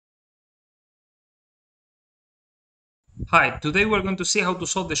Hi, today we're going to see how to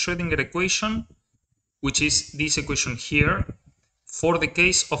solve the Schrödinger equation, which is this equation here, for the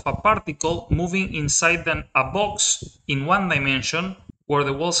case of a particle moving inside a box in one dimension where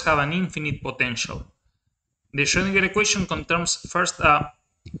the walls have an infinite potential. The Schrödinger equation contains first a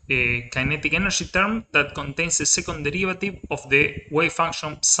kinetic energy term that contains the second derivative of the wave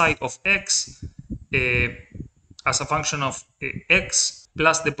function psi of x as a function of x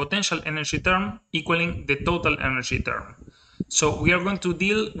plus the potential energy term equaling the total energy term. So we are going to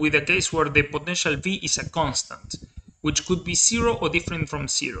deal with a case where the potential V is a constant, which could be 0 or different from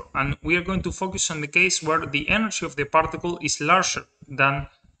 0. And we are going to focus on the case where the energy of the particle is larger than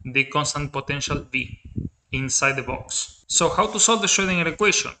the constant potential V inside the box. So how to solve the Schrödinger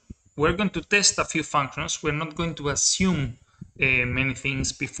equation? We're going to test a few functions. We're not going to assume many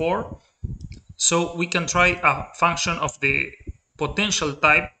things before. So we can try a function of the potential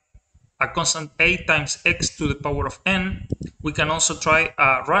type, a constant a times x to the power of n. We can also try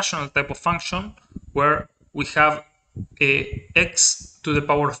a rational type of function where we have a x to the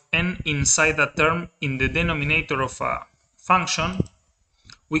power of n inside a term in the denominator of a function.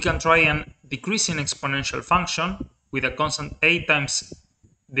 We can try a decreasing exponential function with a constant a times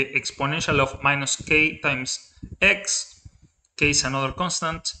the exponential of minus k times x. K is another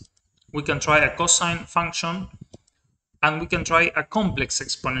constant. We can try a cosine function, and we can try a complex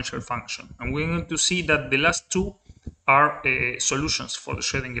exponential function. And we're going to see that the last two are solutions for the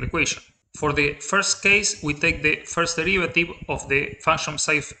Schrödinger equation. For the first case, we take the first derivative of the function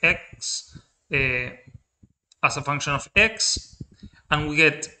psi of x as a function of x, and we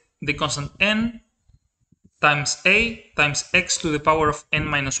get the constant n times a times x to the power of n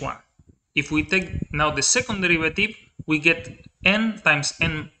minus 1. If we take now the second derivative, we get n times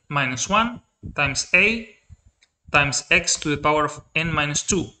n minus 1 times a times x to the power of n minus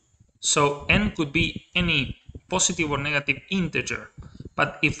 2. So n could be any positive or negative integer.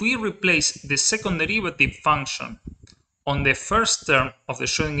 But if we replace the second derivative function on the first term of the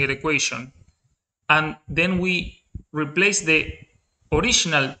Schrödinger equation, and then we replace the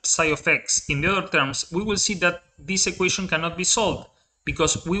original psi of x in the other terms, we will see that this equation cannot be solved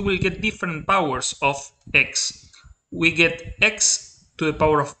because we will get different powers of x. We get x to the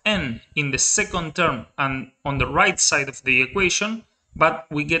power of n in the second term and on the right side of the equation, but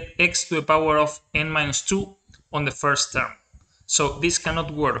we get x to the power of n minus 2 on the first term. So this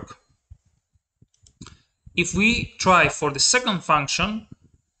cannot work. If we try for the second function,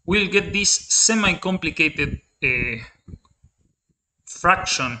 we'll get this semi-complicated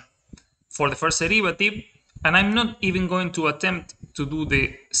fraction for the first derivative, and I'm not even going to attempt to do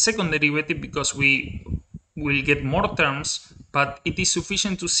the second derivative because we will get more terms, but it is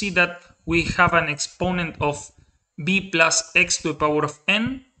sufficient to see that we have an exponent of b plus x to the power of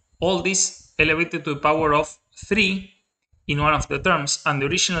n, all this elevated to the power of 3 in one of the terms, and the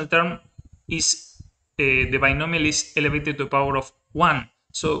original term is the binomial is elevated to the power of 1.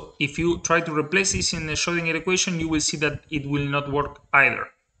 So if you try to replace this in the Schrödinger equation, you will see that it will not work either.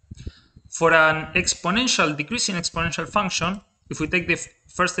 For an exponential, decreasing exponential function, if we take the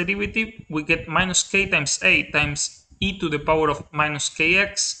first derivative, we get minus k times a times e to the power of minus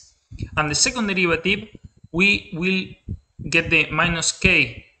kx. And the second derivative, we will get the minus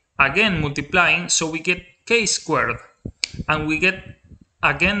k again multiplying, so we get k squared. And we get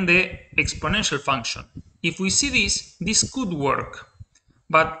again the exponential function. If we see this could work.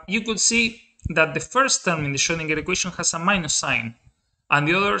 But you could see that the first term in the Schrödinger equation has a minus sign and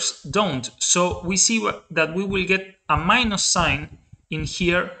the others don't. So we see that we will get a minus sign in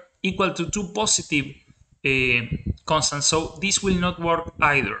here equal to two positive constants. So this will not work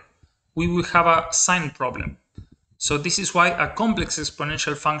either. We will have a sign problem. So this is why a complex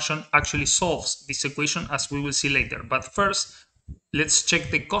exponential function actually solves this equation, as we will see later. But first, let's check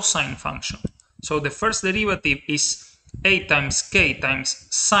the cosine function. So the first derivative is a times k times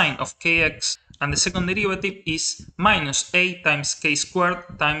sine of kx, and the second derivative is minus a times k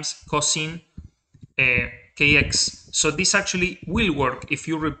squared times cosine kx. So this actually will work. If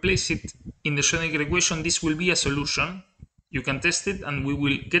you replace it in the Schrödinger equation, this will be a solution. You can test it and we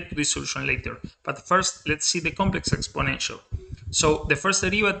will get to this solution later. But first, let's see the complex exponential. So the first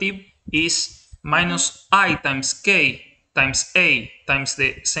derivative is minus I times k times a times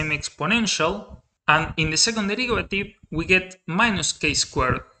the same exponential. And in the second derivative, we get minus k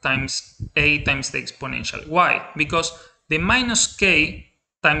squared times a times the exponential. Why? Because the minus k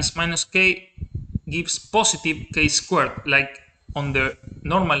times minus k gives positive k squared, like on the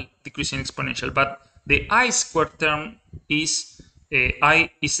normal decreasing exponential. But the I squared term is,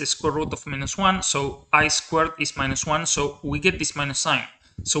 I is the square root of minus 1, so I squared is minus 1, so we get this minus sign.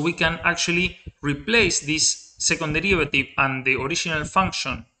 So we can actually replace this second derivative and the original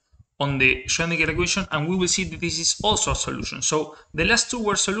function on the Schrödinger equation, and we will see that this is also a solution. So the last two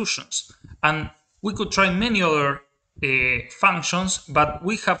were solutions, and we could try many other functions, but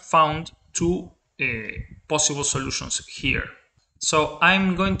we have found two possible solutions here. So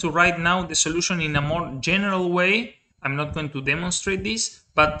I'm going to write now the solution in a more general way. I'm not going to demonstrate this,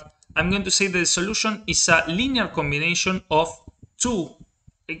 but I'm going to say that the solution is a linear combination of two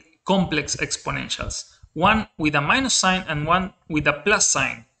complex exponentials, one with a minus sign and one with a plus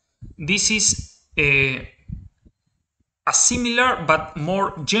sign. This is a similar but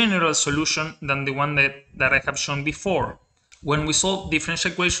more general solution than the one that I have shown before. When we solve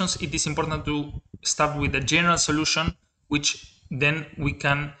differential equations, it is important to start with a general solution, which then we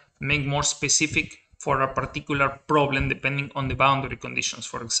can make more specific for a particular problem depending on the boundary conditions,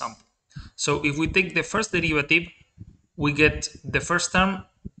 for example. So if we take the first derivative, we get the first term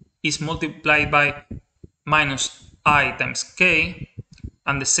is multiplied by minus I times k,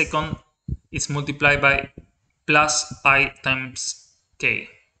 and the second is multiplied by plus I times k.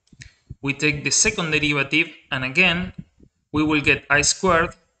 We take the second derivative, and again we will get I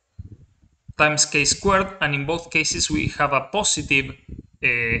squared times k squared, and in both cases we have a positive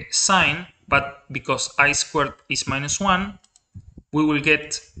sign, but because I squared is minus 1, we will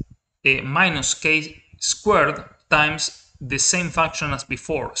get minus k squared times the same function as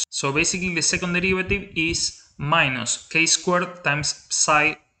before. So basically the second derivative is minus k squared times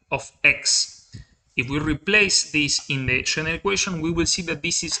psi of x. If we replace this in the Schrödinger equation, we will see that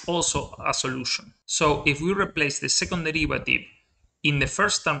this is also a solution. So if we replace the second derivative in the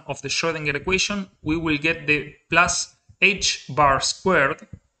first term of the Schrödinger equation, we will get the plus h bar squared,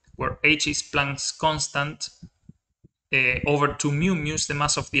 where h is Planck's constant, over 2 mu, mu is the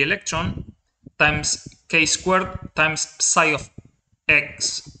mass of the electron, times k squared times psi of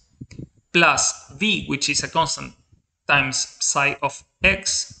x, plus v, which is a constant, times psi of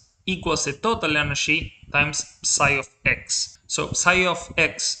x, equals the total energy times psi of x. So psi of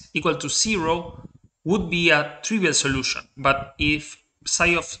x equal to 0 would be a trivial solution, but if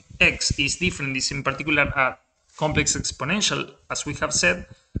psi of x is different, is in particular a complex exponential, as we have said,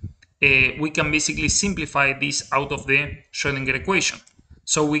 we can basically simplify this out of the Schrödinger equation.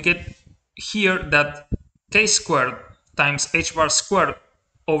 So we get here that k squared times h bar squared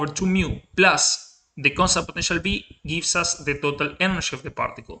over 2 mu plus the constant potential V gives us the total energy of the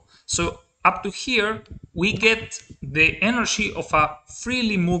particle. So up to here, we get the energy of a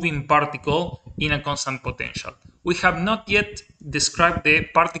freely moving particle in a constant potential. We have not yet described the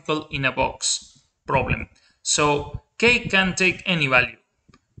particle in a box problem. So K can take any value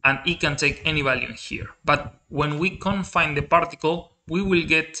and E can take any value here. But when we confine the particle, we will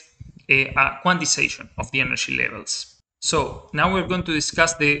get a quantization of the energy levels. So now we're going to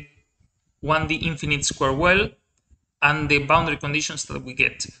discuss the 1D infinite square well and the boundary conditions that we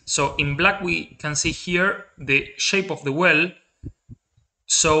get. So in black we can see here the shape of the well.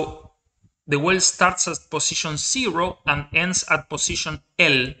 So the well starts at position 0 and ends at position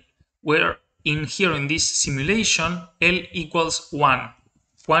L, where in here in this simulation L equals 1.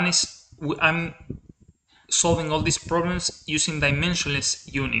 I'm solving all these problems using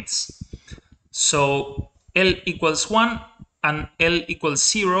dimensionless units. So L equals 1 and L equals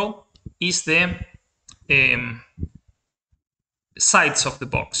 0 is the sides of the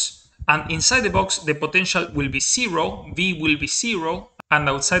box. And inside the box, the potential will be 0, V will be 0, and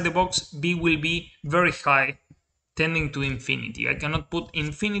outside the box, V will be very high, tending to infinity. I cannot put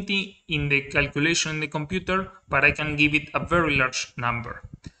infinity in the calculation in the computer, but I can give it a very large number.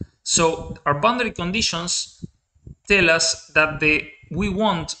 So our boundary conditions tell us that we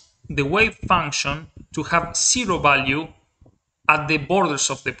want the wave function to have 0 value at the borders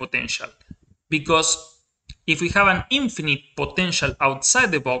of the potential, because if we have an infinite potential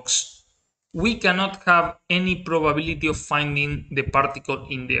outside the box, we cannot have any probability of finding the particle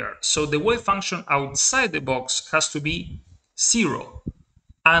in there. So the wave function outside the box has to be 0.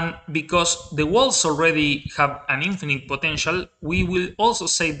 And because the walls already have an infinite potential, we will also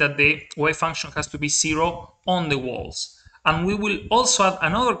say that the wave function has to be 0 on the walls. And we will also add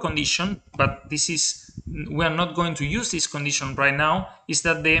another condition, but we are not going to use this condition right now, is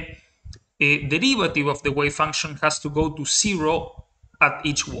that the derivative of the wave function has to go to 0 at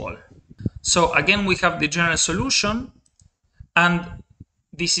each wall. So again, we have the general solution, and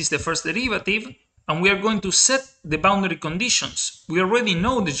this is the first derivative, and we are going to set the boundary conditions. We already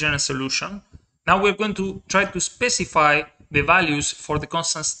know the general solution. Now we're going to try to specify the values for the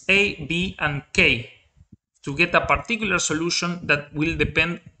constants a, b, and k to get a particular solution that will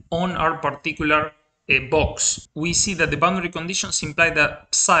depend on our particular box, we see that the boundary conditions imply that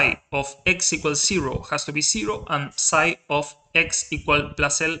psi of x equals 0 has to be 0 and psi of x equal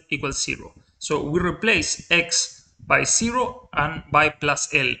plus L equals 0. So we replace x by 0 and by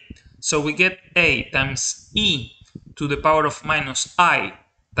plus L. So we get a times e to the power of minus I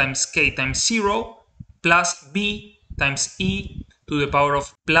times k times 0 plus b times e to the power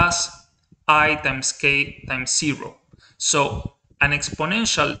of plus I times k times 0. So an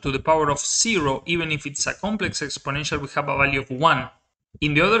exponential to the power of 0, even if it's a complex exponential, we have a value of 1.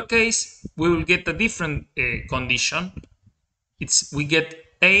 In the other case, we will get a different condition. We get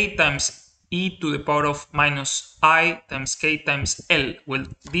a times e to the power of minus I times k times L. Well,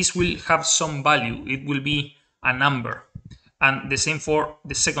 this will have some value. It will be a number. And the same for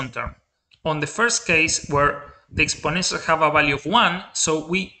the second term. On the first case, where the exponentials have a value of 1, so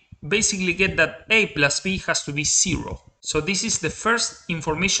we basically get that a plus b has to be 0. So this is the first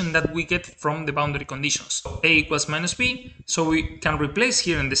information that we get from the boundary conditions. A equals minus b, so we can replace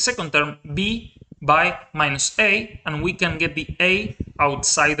here in the second term b by minus a, and we can get the a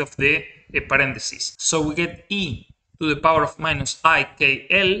outside of the parentheses. So we get e to the power of minus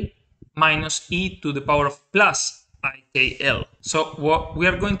ikl minus e to the power of plus ikl. So what we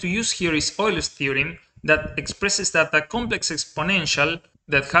are going to use here is Euler's theorem that expresses that a complex exponential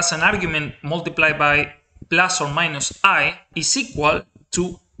that has an argument multiplied by plus or minus I is equal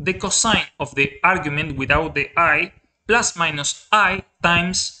to the cosine of the argument without the I plus minus I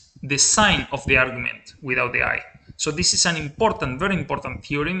times the sine of the argument without the I. So this is an important, very important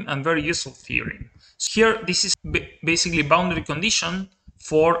theorem and very useful theorem. So here, this is basically boundary condition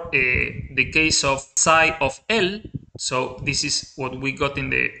for the case of psi of L. So this is what we got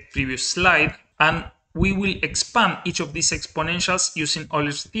in the previous slide, and we will expand each of these exponentials using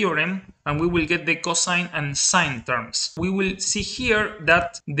Euler's theorem, and we will get the cosine and sine terms. We will see here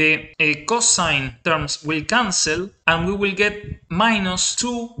that the cosine terms will cancel, and we will get minus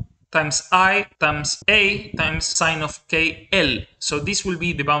 2 times I times A times sine of KL. So this will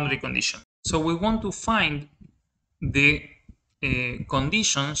be the boundary condition. So we want to find the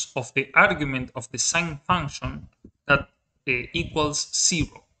conditions of the argument of the sine function that equals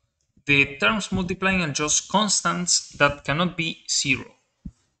 0. The terms multiplying are just constants that cannot be 0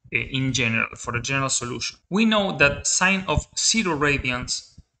 in general, for a general solution. We know that sine of 0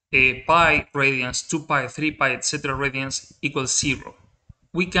 radians, pi radians, 2 pi, 3 pi, etc. radians equals 0.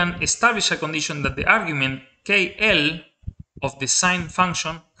 We can establish a condition that the argument KL of the sine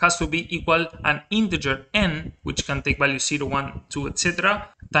function has to be equal an integer n, which can take value 0, 1, 2, etc.,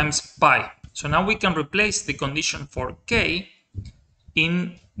 times pi. So now we can replace the condition for k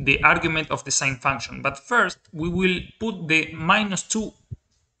in the argument of the sine function. But first, we will put the minus 2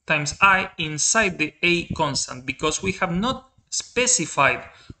 times I inside the a constant, because we have not specified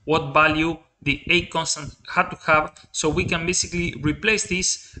what value the a constant had to have. So we can basically replace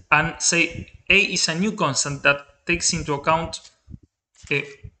this and say a is a new constant that takes into account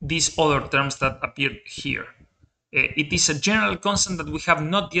these other terms that appear here. It is a general constant that we have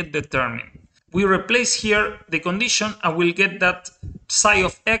not yet determined. We replace here the condition and we'll get that psi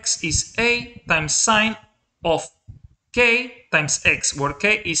of x is a times sine of k times x, where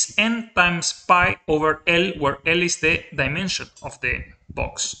k is n times pi over L, where L is the dimension of the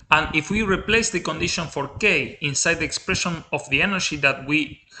box. And if we replace the condition for k inside the expression of the energy that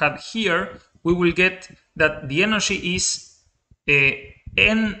we had here, we will get that the energy is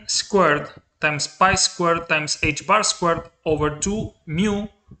n squared times pi squared times h bar squared over 2 mu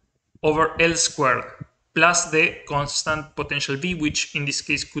over L squared, plus the constant potential V, which in this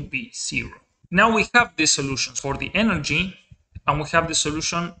case could be 0. Now we have the solutions for the energy, and we have the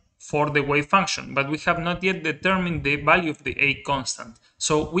solution for the wave function, but we have not yet determined the value of the A constant.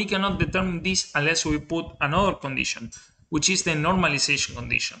 So we cannot determine this unless we put another condition, which is the normalization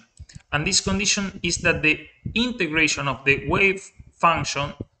condition. And this condition is that the integration of the wave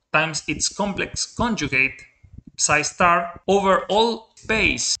function times its complex conjugate, psi star, over all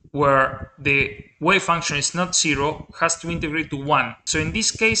space where the wave function is not 0 has to integrate to 1. So in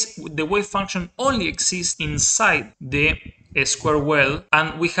this case, the wave function only exists inside the square well,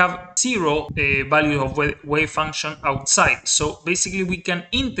 and we have 0 value of wave function outside. So basically we can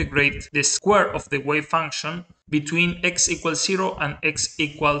integrate the square of the wave function between x equals 0 and x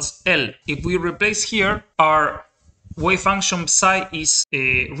equals L. If we replace here, our wave function psi is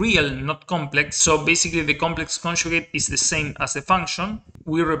real, not complex. So basically the complex conjugate is the same as the function.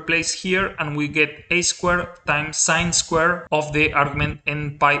 we replace here and we get a squared times sine square of the argument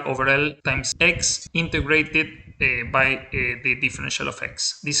n pi over L times x integrated by the differential of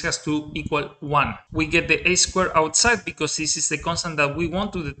x. This has to equal 1. We get the a square outside because this is the constant that we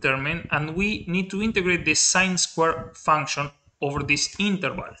want to determine, and we need to integrate the sine square function over this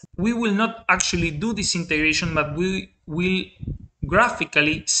interval. We will not actually do this integration, but we will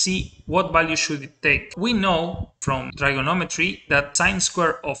graphically see what value should it take. We know from trigonometry that sine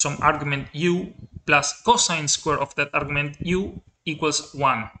square of some argument u plus cosine square of that argument u equals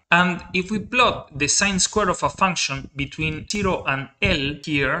 1. And if we plot the sine square of a function between 0 and L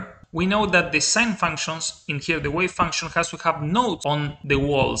here, we know that the sine functions in here, the wave function, has to have nodes on the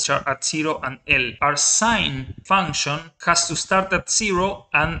walls which are at 0 and L. Our sine function has to start at 0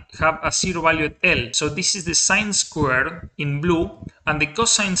 and have a 0 value at L. So this is the sine square in blue, and the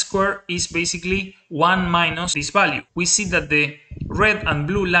cosine square is basically 1 minus this value. We see that the red and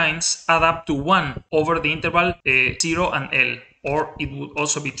blue lines add up to 1 over the interval 0 and L, or it would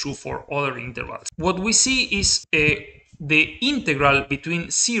also be true for other intervals. What we see is the integral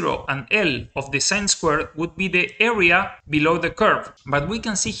between 0 and L of the sine square would be the area below the curve. But we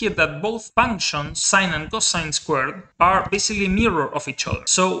can see here that both functions, sine and cosine squared, are basically mirror of each other.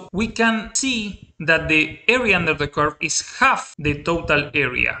 So we can see that the area under the curve is half the total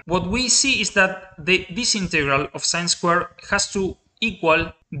area. What we see is that this integral of sine squared has to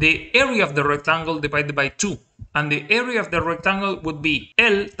equal the area of the rectangle divided by 2. And the area of the rectangle would be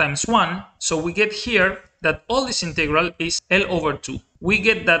L times 1. So we get here that all this integral is L over 2. We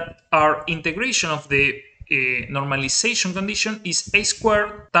get that our integration of the normalization condition is a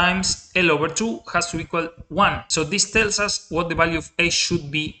squared times L over 2 has to equal 1. So this tells us what the value of a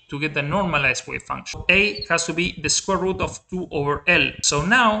should be to get the normalized wave function. A has to be the square root of 2 over L. So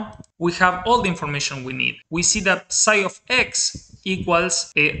now we have all the information we need. We see that psi of x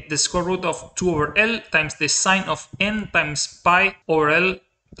equals the square root of 2 over L times the sine of n times pi over L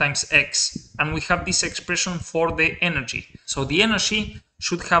times x, and we have this expression for the energy. So the energy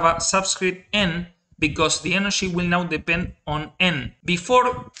should have a subscript n because the energy will now depend on n.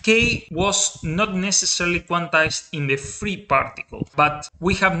 Before, k was not necessarily quantized in the free particle, but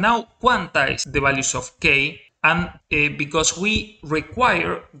we have now quantized the values of k, and because we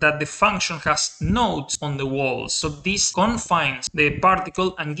require that the function has nodes on the walls. So this confines the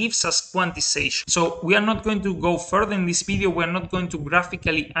particle and gives us quantization. So we are not going to go further in this video. We are not going to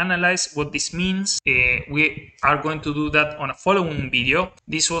graphically analyze what this means. We are going to do that on a following video.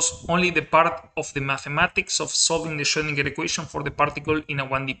 This was only the part of the mathematics of solving the Schrödinger equation for the particle in a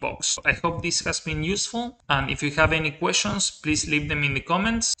 1D box. I hope this has been useful, and if you have any questions, please leave them in the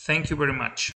comments. Thank you very much.